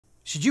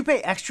Should you pay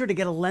extra to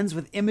get a lens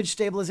with image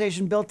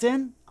stabilization built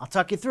in? I'll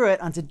talk you through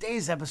it on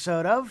today's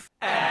episode of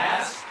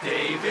Ask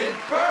David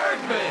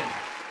Bergman.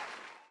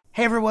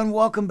 Hey everyone,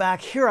 welcome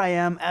back. Here I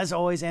am, as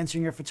always,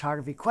 answering your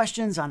photography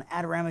questions on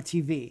Adorama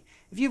TV.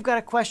 If you've got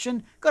a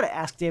question, go to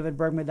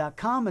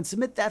askdavidbergman.com and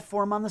submit that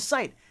form on the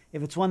site.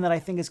 If it's one that I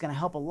think is going to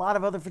help a lot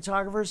of other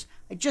photographers,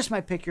 I just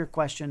might pick your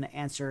question to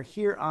answer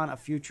here on a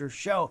future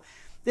show.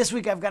 This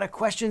week I've got a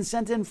question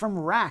sent in from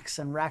Rax,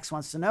 and Rax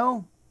wants to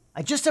know,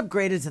 I just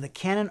upgraded to the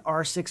Canon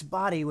R6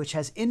 body, which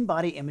has In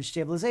Body Image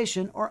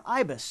Stabilization, or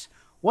IBIS.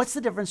 What's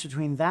the difference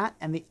between that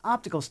and the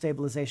optical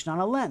stabilization on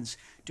a lens?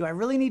 Do I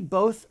really need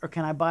both, or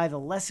can I buy the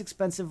less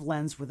expensive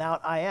lens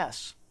without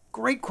IS?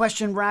 Great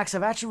question, Rax.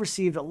 I've actually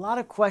received a lot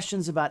of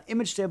questions about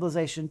image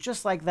stabilization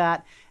just like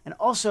that, and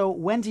also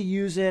when to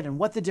use it and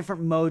what the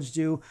different modes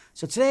do.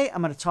 So today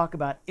I'm going to talk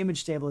about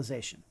image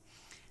stabilization.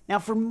 Now,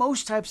 for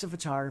most types of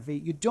photography,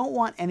 you don't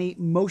want any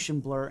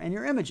motion blur in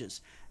your images.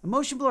 A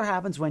motion blur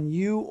happens when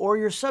you or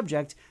your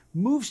subject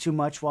moves too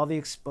much while the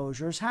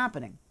exposure is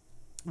happening.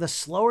 The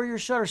slower your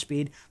shutter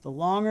speed, the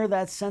longer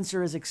that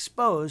sensor is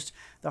exposed,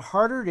 the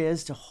harder it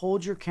is to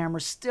hold your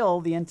camera still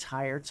the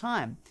entire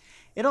time.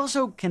 It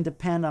also can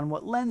depend on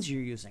what lens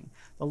you're using.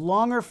 The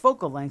longer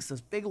focal lengths,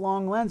 those big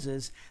long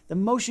lenses, the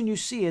motion you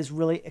see is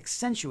really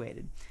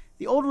accentuated.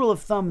 The old rule of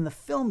thumb in the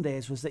film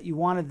days was that you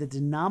wanted the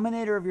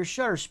denominator of your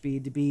shutter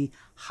speed to be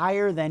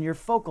higher than your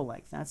focal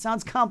length. Now, it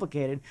sounds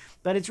complicated,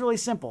 but it's really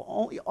simple.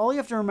 All you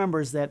have to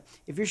remember is that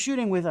if you're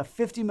shooting with a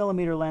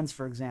 50mm lens,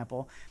 for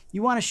example,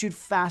 you want to shoot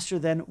faster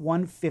than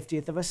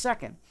 1/50th of a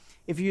second.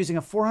 If you're using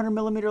a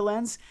 400mm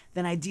lens,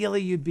 then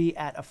ideally you'd be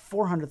at a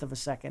 400th of a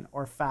second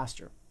or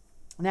faster.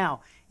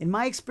 Now, in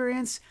my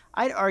experience,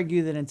 I'd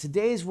argue that in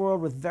today's world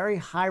with very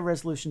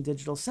high-resolution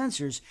digital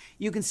sensors,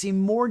 you can see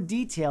more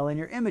detail in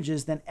your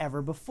images than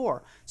ever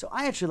before. So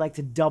I actually like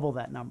to double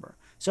that number.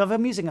 So if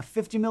I'm using a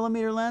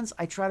 50mm lens,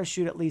 I try to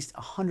shoot at least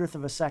 100th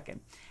of a second.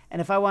 And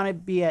if I want to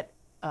be at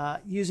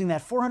using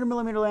that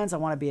 400mm lens, I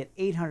want to be at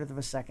 800th of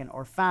a second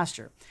or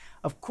faster.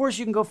 Of course,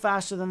 you can go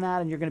faster than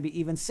that and you're going to be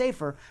even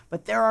safer,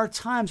 but there are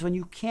times when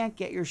you can't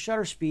get your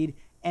shutter speed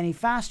any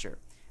faster.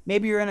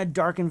 Maybe you're in a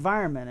dark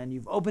environment and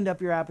you've opened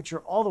up your aperture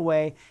all the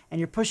way and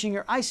you're pushing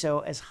your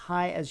ISO as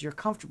high as you're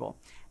comfortable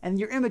and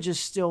your image is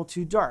still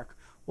too dark.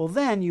 Well,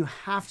 then you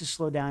have to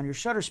slow down your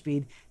shutter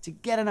speed to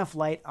get enough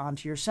light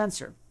onto your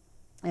sensor.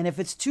 And if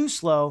it's too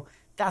slow,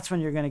 that's when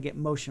you're going to get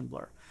motion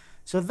blur.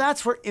 So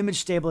that's where image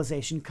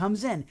stabilization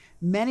comes in.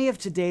 Many of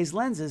today's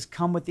lenses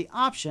come with the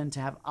option to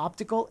have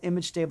optical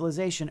image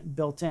stabilization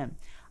built in.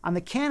 On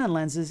the Canon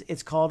lenses,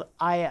 it's called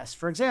IS.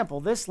 For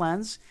example, this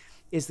lens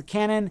is the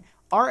Canon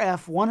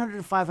RF 100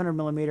 to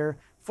 500mm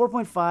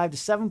 4.5 to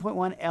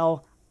 7.1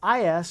 L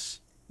IS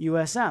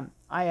USM.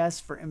 IS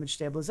for image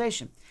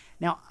stabilization.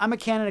 Now, I'm a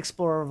Canon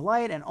explorer of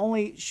light and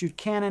only shoot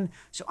Canon,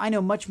 so I know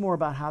much more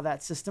about how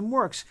that system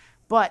works,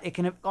 but it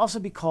can also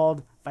be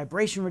called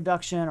vibration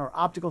reduction or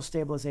optical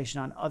stabilization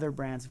on other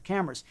brands of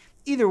cameras.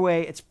 Either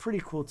way, it's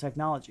pretty cool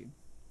technology.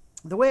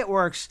 The way it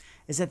works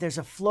is that there's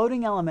a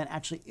floating element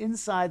actually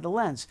inside the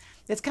lens.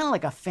 It's kind of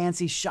like a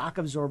fancy shock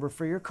absorber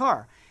for your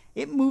car.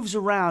 It moves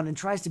around and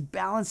tries to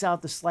balance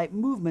out the slight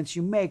movements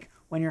you make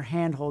when you're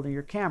hand holding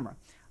your camera.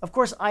 Of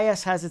course,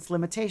 IS has its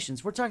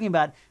limitations. We're talking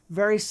about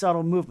very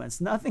subtle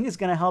movements. Nothing is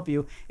going to help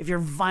you if you're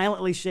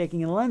violently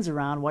shaking the lens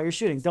around while you're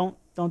shooting. Don't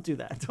do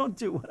that. Don't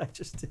do what I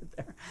just did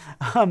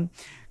there.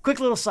 Quick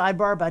little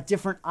sidebar about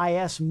different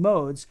IS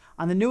modes.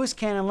 On the newest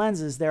Canon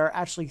lenses, there are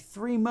actually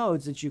 3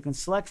 modes that you can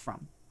select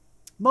from.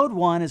 Mode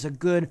 1 is a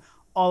good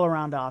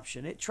all-around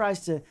option. It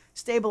tries to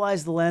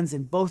stabilize the lens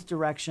in both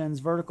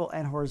directions, vertical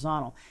and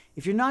horizontal.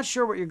 If you're not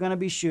sure what you're going to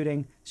be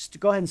shooting,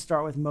 go ahead and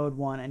start with mode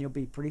 1 and you'll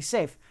be pretty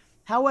safe.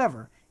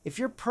 However, if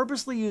you're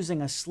purposely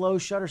using a slow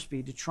shutter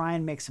speed to try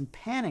and make some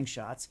panning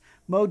shots,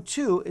 mode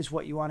 2 is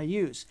what you want to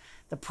use.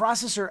 The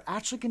processor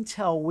actually can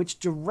tell which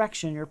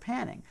direction you're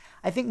panning.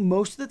 I think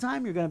most of the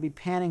time you're going to be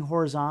panning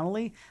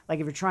horizontally, like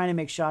if you're trying to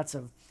make shots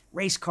of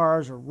race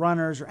cars or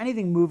runners or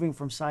anything moving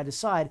from side to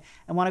side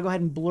and want to go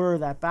ahead and blur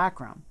that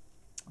background.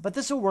 But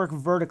this will work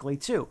vertically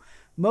too.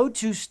 Mode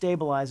 2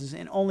 stabilizes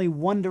in only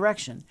one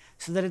direction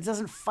so that it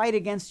doesn't fight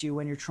against you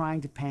when you're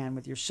trying to pan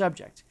with your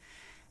subject.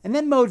 And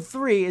then mode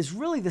 3 is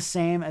really the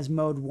same as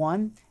mode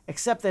 1,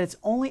 except that it's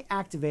only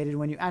activated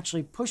when you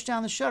actually push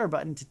down the shutter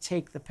button to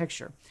take the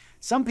picture.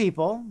 Some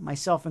people,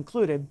 myself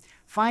included,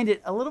 find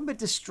it a little bit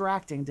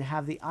distracting to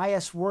have the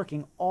IS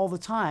working all the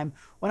time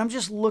when I'm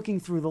just looking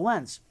through the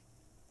lens.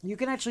 You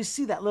can actually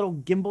see that little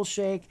gimbal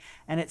shake,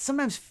 and it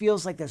sometimes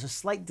feels like there's a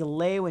slight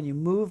delay when you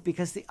move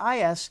because the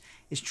IS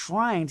is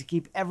trying to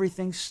keep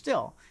everything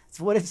still.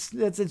 That's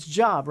its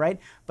job, right?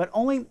 But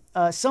only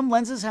some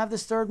lenses have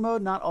this third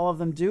mode, not all of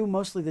them do,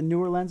 mostly the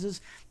newer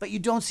lenses, but you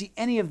don't see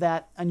any of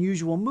that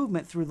unusual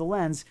movement through the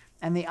lens,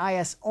 and the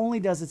IS only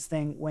does its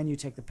thing when you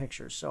take the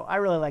pictures. So I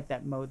really like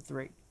that mode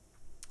 3.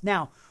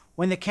 Now,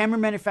 when the camera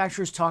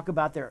manufacturers talk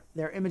about their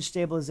image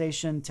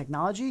stabilization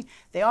technology,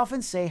 they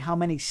often say how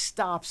many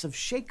stops of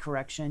shake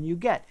correction you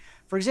get.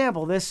 For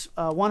example, this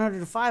 100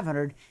 to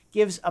 500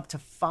 gives up to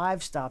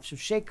 5 stops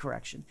of shake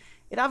correction.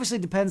 It obviously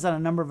depends on a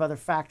number of other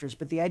factors,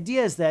 but the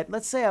idea is that,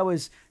 let's say I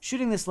was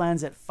shooting this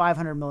lens at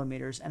 500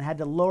 millimeters and had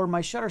to lower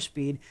my shutter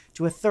speed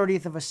to a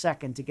 30th of a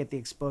second to get the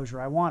exposure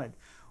I wanted.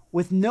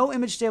 With no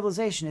image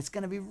stabilization, it's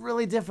going to be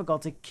really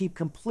difficult to keep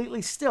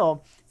completely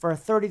still for a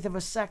 30th of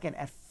a second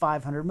at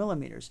 500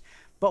 millimeters.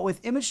 But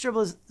with image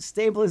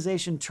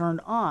stabilization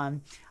turned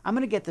on, I'm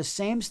going to get the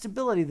same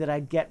stability that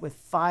I'd get with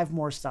 5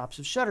 more stops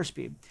of shutter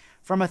speed.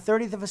 From a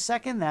 30th of a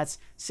second, that's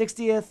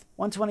 60th,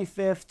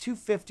 125th,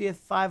 250th,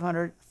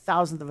 500th,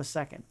 1000th of a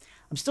second.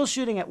 I'm still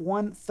shooting at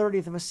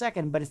 1/30th of a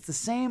second, but it's the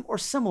same or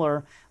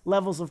similar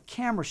levels of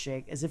camera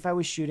shake as if I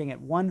was shooting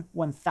at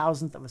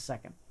 1/1000th of a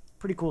second.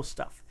 Pretty cool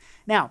stuff.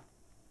 Now,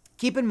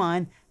 keep in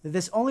mind that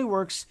this only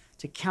works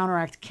to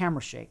counteract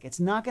camera shake.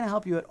 It's not going to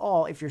help you at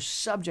all if your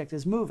subject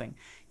is moving.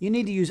 You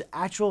need to use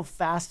actual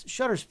fast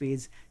shutter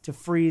speeds to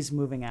freeze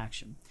moving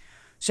action.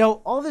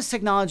 So all this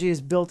technology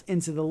is built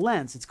into the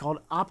lens. It's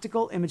called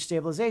optical image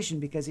stabilization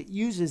because it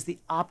uses the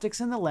optics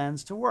in the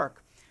lens to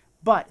work.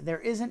 But there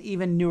is an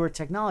even newer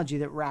technology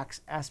that Rax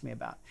asked me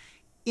about.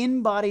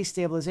 In Body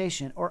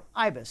Stabilization, or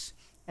IBIS.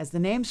 As the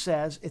name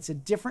says, it's a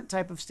different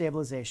type of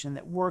stabilization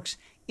that works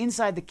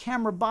inside the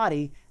camera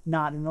body,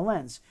 not in the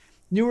lens.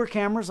 Newer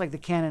cameras like the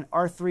Canon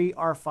R3,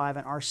 R5,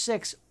 and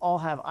R6 all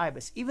have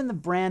IBIS. Even the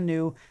brand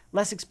new,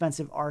 less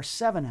expensive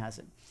R7 has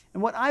it.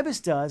 And what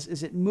IBIS does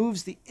is it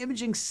moves the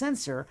imaging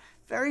sensor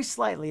very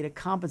slightly to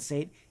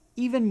compensate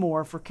even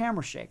more for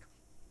camera shake.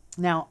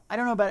 Now, I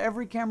don't know about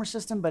every camera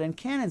system, but in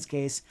Canon's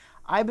case,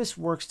 IBIS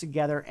works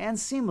together and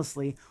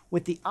seamlessly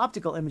with the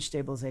optical image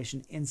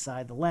stabilization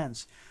inside the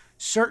lens.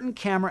 Certain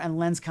camera and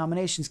lens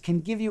combinations can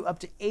give you up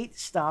to 8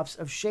 stops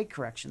of shake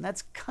correction.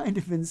 That's kind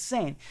of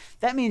insane.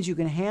 That means you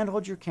can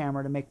handhold your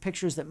camera to make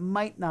pictures that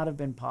might not have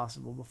been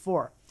possible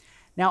before.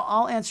 Now,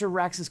 I'll answer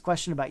Rax's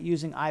question about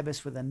using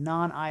IBIS with a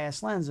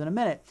non-IS lens in a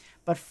minute,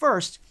 but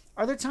first,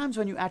 are there times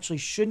when you actually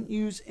shouldn't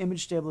use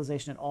image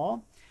stabilization at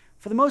all?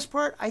 For the most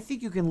part, I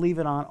think you can leave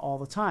it on all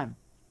the time.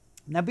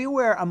 Now be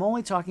aware, I'm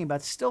only talking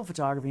about still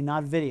photography,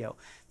 not video.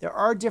 There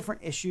are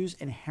different issues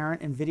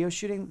inherent in video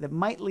shooting that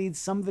might lead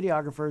some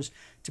videographers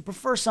to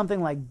prefer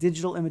something like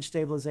digital image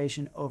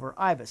stabilization over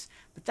IBIS,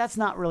 but that's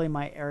not really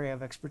my area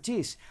of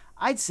expertise.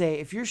 I'd say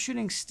if you're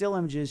shooting still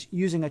images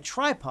using a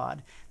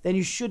tripod, then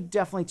you should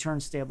definitely turn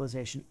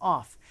stabilization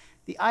off.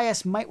 The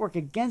IS might work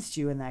against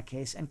you in that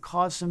case and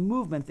cause some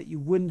movement that you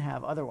wouldn't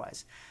have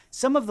otherwise.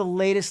 Some of the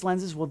latest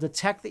lenses will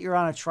detect that you're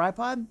on a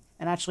tripod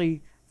and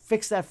actually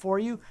fix that for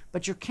you,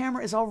 but your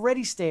camera is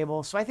already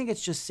stable, so I think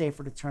it's just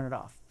safer to turn it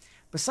off.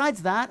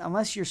 Besides that,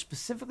 unless you're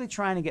specifically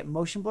trying to get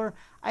motion blur,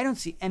 I don't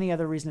see any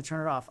other reason to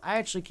turn it off. I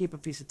actually keep a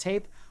piece of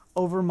tape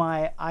over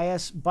my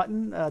IS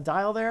button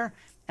dial there,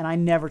 and I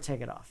never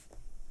take it off.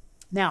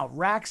 Now,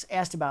 Rax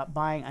asked about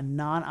buying a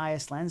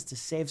non-IS lens to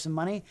save some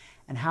money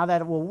and how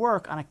that will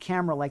work on a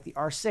camera like the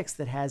R6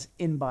 that has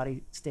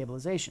in-body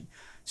stabilization.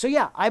 So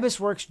yeah,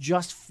 IBIS works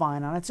just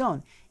fine on its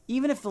own,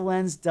 even if the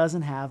lens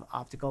doesn't have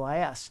optical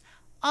IS.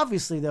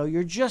 Obviously, though,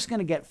 you're just going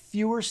to get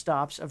fewer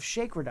stops of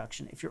shake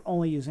reduction if you're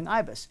only using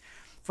IBIS.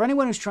 For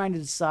anyone who's trying to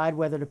decide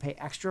whether to pay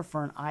extra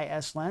for an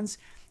IS lens,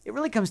 it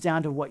really comes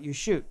down to what you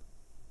shoot.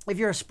 If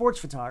you're a sports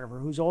photographer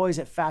who's always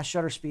at fast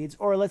shutter speeds,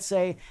 or let's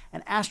say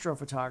an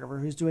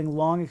astrophotographer who's doing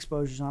long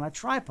exposures on a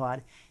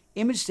tripod,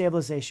 image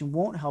stabilization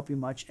won't help you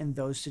much in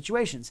those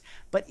situations.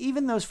 But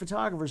even those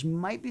photographers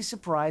might be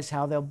surprised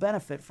how they'll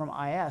benefit from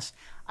IS.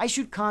 I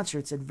shoot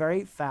concerts at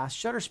very fast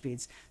shutter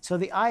speeds, so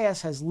the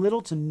IS has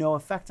little to no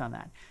effect on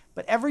that.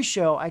 But every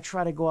show, I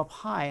try to go up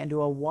high and do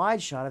a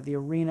wide shot of the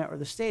arena or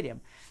the stadium.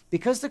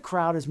 Because the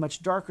crowd is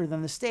much darker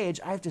than the stage,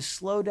 I have to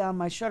slow down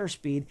my shutter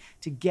speed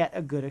to get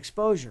a good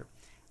exposure.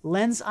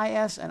 Lens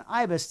IS and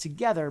IBIS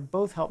together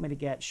both help me to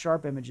get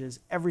sharp images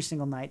every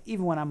single night,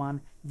 even when I'm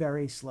on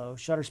very slow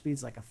shutter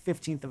speeds, like a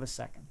 15th of a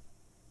second.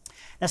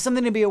 Now,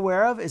 something to be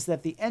aware of is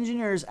that the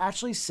engineers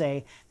actually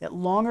say that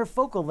longer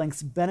focal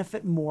lengths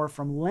benefit more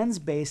from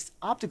lens-based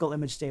optical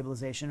image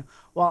stabilization,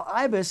 while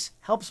IBIS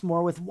helps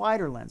more with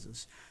wider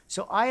lenses.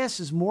 So IS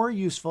is more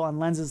useful on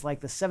lenses like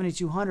the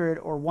 7200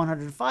 or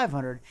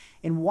 100-500.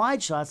 In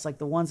wide shots like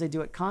the ones they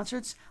do at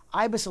concerts,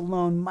 IBIS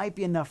alone might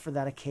be enough for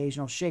that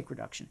occasional shake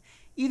reduction.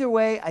 Either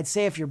way, I'd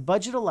say if your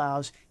budget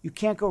allows, you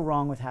can't go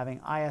wrong with having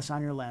IS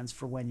on your lens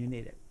for when you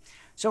need it.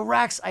 So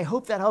Rax, I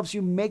hope that helps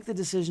you make the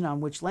decision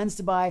on which lens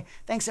to buy.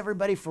 Thanks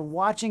everybody for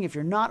watching. If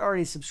you're not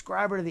already a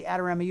subscriber to the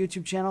Adorama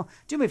YouTube channel,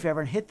 do me a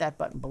favor and hit that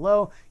button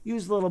below.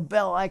 Use the little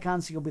bell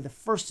icon so you'll be the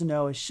first to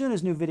know as soon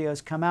as new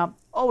videos come out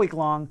all week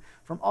long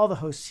from all the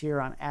hosts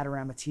here on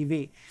Adorama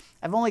TV.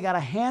 I've only got a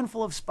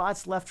handful of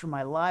spots left for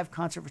my live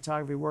concert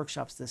photography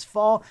workshops this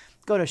fall.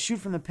 Go to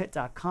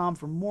shootfromthepit.com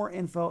for more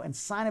info and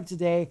sign up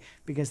today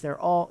because they're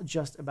all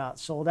just about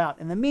sold out.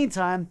 In the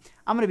meantime,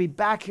 I'm going to be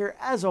back here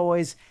as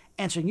always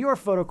answering your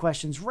photo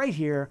questions right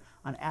here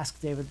on Ask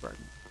David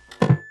Bergman.